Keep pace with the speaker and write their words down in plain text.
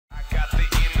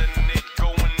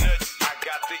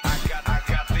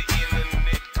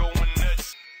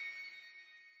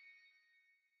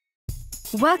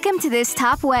Welcome to this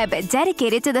top web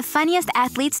dedicated to the funniest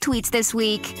athletes' tweets this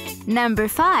week. Number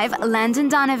 5. Landon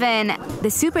Donovan. The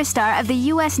superstar of the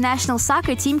U.S. national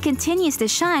soccer team continues to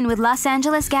shine with Los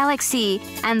Angeles Galaxy,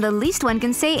 and the least one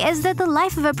can say is that the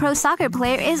life of a pro soccer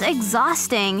player is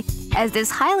exhausting, as this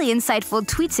highly insightful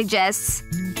tweet suggests.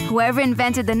 Whoever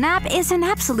invented the nap is an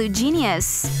absolute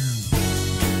genius.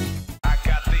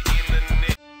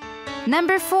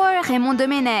 Number 4. Raymond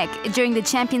Domenech. During the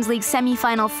Champions League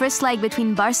semi-final first leg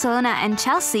between Barcelona and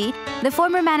Chelsea, the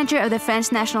former manager of the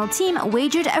French national team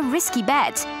wagered a risky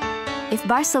bet. If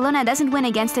Barcelona doesn't win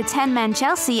against a 10-man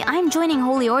Chelsea, I'm joining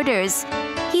Holy Orders.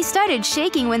 He started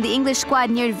shaking when the English squad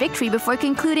neared victory before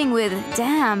concluding with,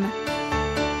 "Damn."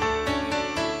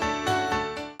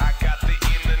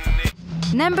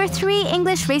 Number 3.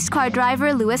 English race car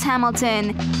driver Lewis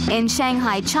Hamilton. In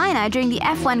Shanghai, China, during the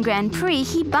F1 Grand Prix,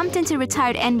 he bumped into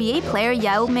retired NBA player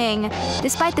Yao Ming.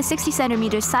 Despite the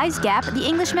 60cm size gap, the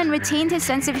Englishman retained his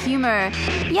sense of humor.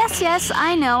 Yes,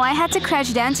 I know, I had to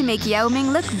crouch down to make Yao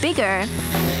Ming look bigger.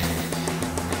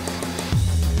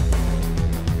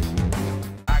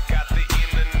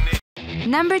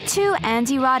 Number 2.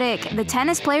 Andy Roddick. The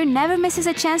tennis player never misses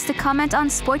a chance to comment on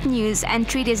sport news and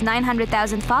treat his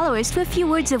 900,000 followers to a few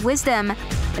words of wisdom.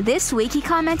 This week, he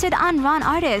commented on Ron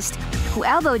Artest, who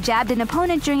elbow jabbed an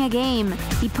opponent during a game.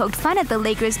 He poked fun at the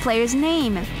Lakers player's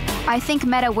name. I think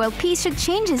Meta World Peace should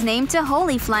change his name to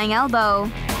Holy Flying Elbow.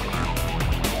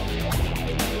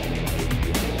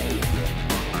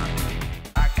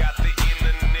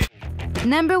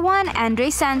 Number 1.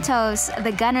 Andre Santos.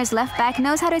 The Gunners left back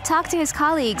knows how to talk to his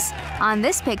colleagues. On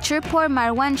this picture, poor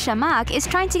Marwan Shamak is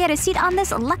trying to get a seat on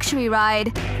this luxury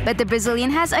ride. But the Brazilian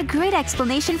has a great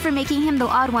explanation for making him the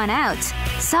odd one out.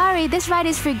 "Sorry, this ride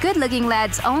is for good-looking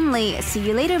lads only. See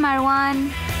you later,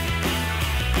 Marwan."